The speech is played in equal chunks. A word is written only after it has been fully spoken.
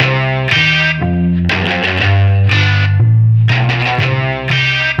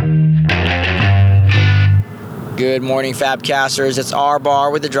Good morning, Fabcasters. It's R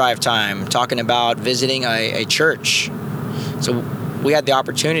Bar with the Drive Time, talking about visiting a church. So we had the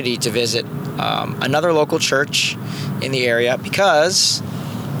opportunity to visit another local church in the area because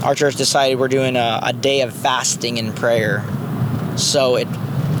our church decided we're doing a day of fasting and prayer. So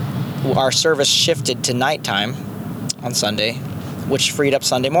our service shifted to nighttime on Sunday, which freed up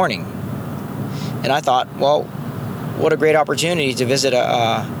Sunday morning. And I thought, well, what a great opportunity to visit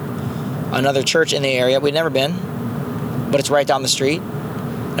another church in the area. We'd never been, but it's right down the street.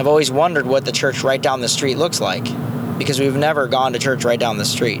 And I've always wondered what the church right down the street looks like because we've never gone to church right down the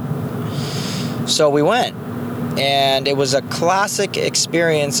street. So we went, and it was a classic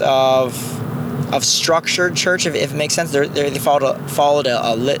experience of structured church, if it makes sense. They followed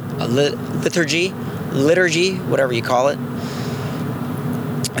a liturgy, whatever you call it.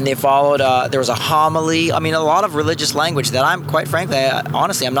 And they followed, there was a homily. I mean, a lot of religious language that I'm, quite frankly,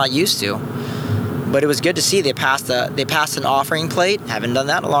 honestly, I'm not used to. But it was good to see. They passed an offering plate. Haven't done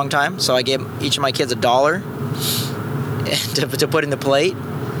that in a long time. So I gave each of my kids $1 to put in the plate.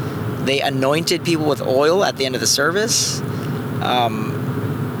 They anointed people with oil at the end of the service.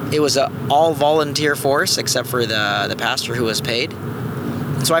 It was an all volunteer force except for the pastor who was paid.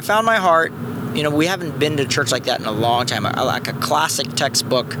 And so I found my heart. You know, we haven't been to church like that in a long time. Like a classic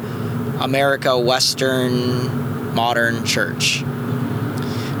textbook, America, Western, modern church.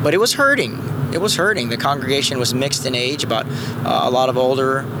 But it was hurting. It was hurting. The congregation was mixed in age, about a lot of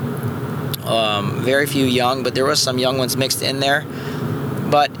older, very few young, but there was some young ones mixed in there.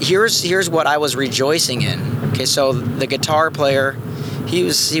 But here's what I was rejoicing in. Okay, so the guitar player, he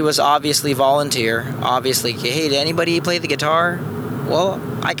was obviously volunteer. Obviously, hey, did anybody play the guitar? Well,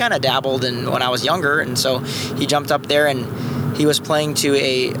 I kind of dabbled when I was younger, and so he jumped up there and he was playing to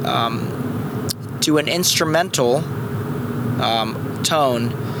an instrumental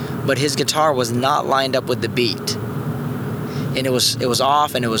tone, but his guitar was not lined up with the beat, and it was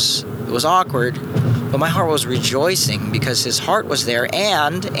off, and it was awkward. But my heart was rejoicing because his heart was there,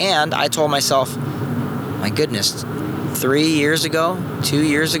 and I told myself, my goodness, 3 years ago, 2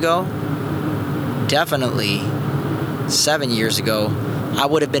 years ago, definitely 7 years ago, I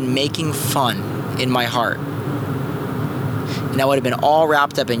would have been making fun in my heart. And I would have been all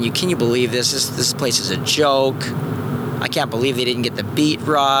wrapped up in, can you believe this? This place is a joke. I can't believe they didn't get the beat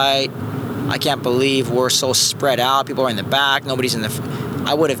right. I can't believe we're so spread out. People are in the back. Nobody's in the...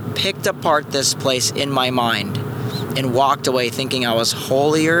 I would have picked apart this place in my mind and walked away thinking I was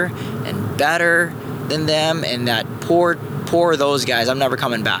holier and better than them, and that poor those guys, I'm never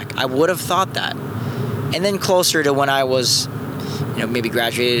coming back. I would have thought that. And then closer to when I was, maybe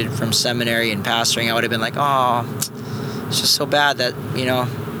graduated from seminary and pastoring, I would have been like, oh, it's just so bad that,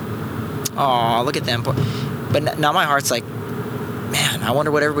 oh, look at them. But now my heart's like, man, I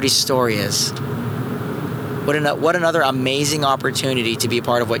wonder what everybody's story is. What another amazing opportunity to be a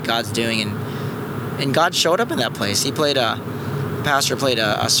part of what God's doing. And God showed up in that place. The pastor played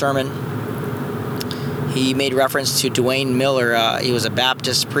a sermon. He made reference to Dwayne Miller. He was a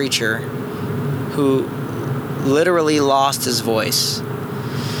Baptist preacher who literally lost his voice.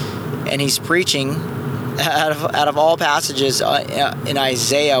 And he's preaching out of all passages in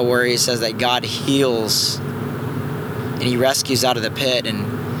Isaiah where he says that God heals and he rescues out of the pit. And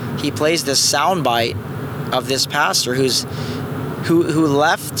he plays this soundbite of this pastor who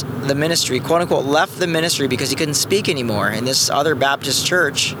left the ministry, quote unquote, left the ministry because he couldn't speak anymore. And this other Baptist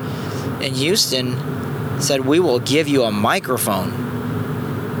church in Houston said, we will give you a microphone.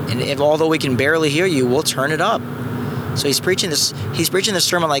 And although we can barely hear you, we'll turn it up. So he's preaching this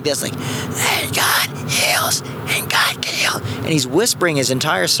sermon like this, like, and God heals, and God can heal. And he's whispering his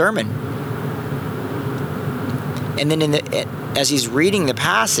entire sermon. And then as he's reading the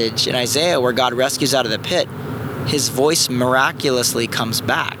passage in Isaiah where God rescues out of the pit, his voice miraculously comes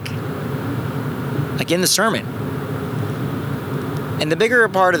back, like in the sermon. And the bigger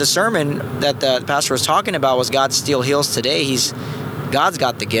part of the sermon that the pastor was talking about was God still heals today. God's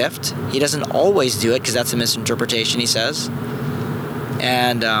got the gift. He doesn't always do it because that's a misinterpretation, he says.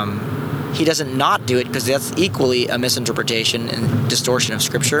 And he doesn't not do it because that's equally a misinterpretation and distortion of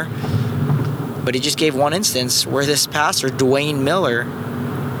Scripture. But he just gave one instance where this pastor, Dwayne Miller,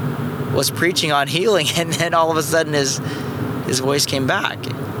 was preaching on healing, and then all of a sudden his voice came back.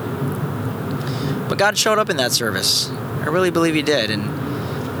 But God showed up in that service. I really believe he did. And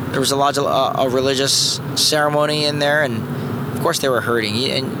there was a religious ceremony in there, and of course they were hurting.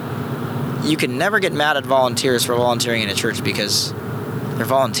 And you can never get mad at volunteers for volunteering in a church because they're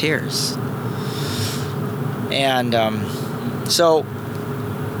volunteers. And so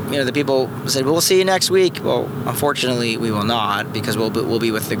the people said, we'll see you next week. Well, unfortunately, we will not, because we'll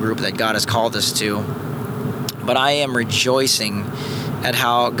be with the group that God has called us to. But I am rejoicing at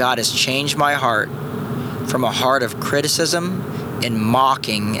how God has changed my heart from a heart of criticism and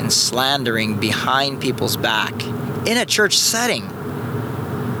mocking and slandering behind people's back in a church setting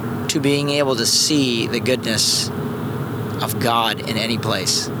to being able to see the goodness of God in any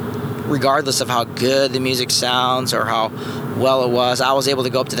place. Regardless of how good the music sounds or how well it was, I was able to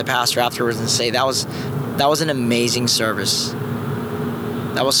go up to the pastor afterwards and say, that was an amazing service.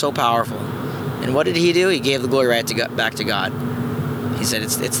 That was so powerful. And what did he do? He gave the glory back to God. He said,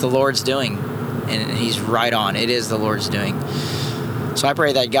 it's the Lord's doing. And he's right on. It is the Lord's doing. So I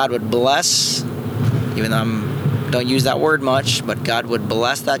pray that God would bless, even though I don't use that word much, but God would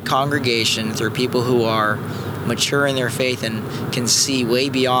bless that congregation through people who are mature in their faith and can see way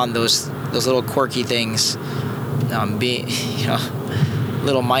beyond those little quirky things,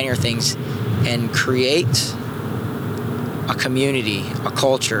 little minor things, and create a community, a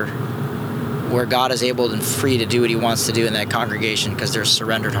culture where God is able and free to do what he wants to do in that congregation because they're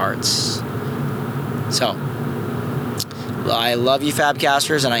surrendered hearts. So I love you,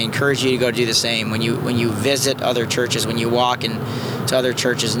 Fabcasters, and I encourage you to go do the same. When you visit other churches, when you walk into other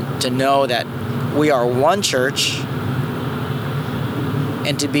churches, to know that we are one church,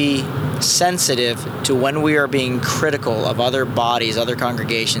 and to be sensitive to when we are being critical of other bodies, other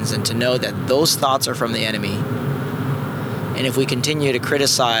congregations, and to know that those thoughts are from the enemy. And if we continue to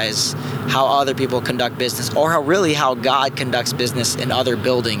criticize how other people conduct business, or how God conducts business in other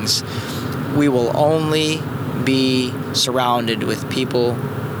buildings, we will only be surrounded with people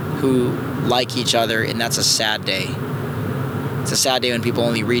who like each other, and that's a sad day. It's a sad day when people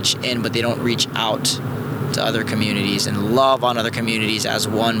only reach in, but they don't reach out to other communities and love on other communities as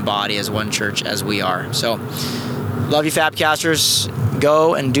one body, as one church, as we are. So, love you, Fabcasters.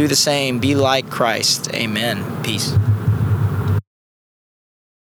 Go and do the same. Be like Christ. Amen. Peace.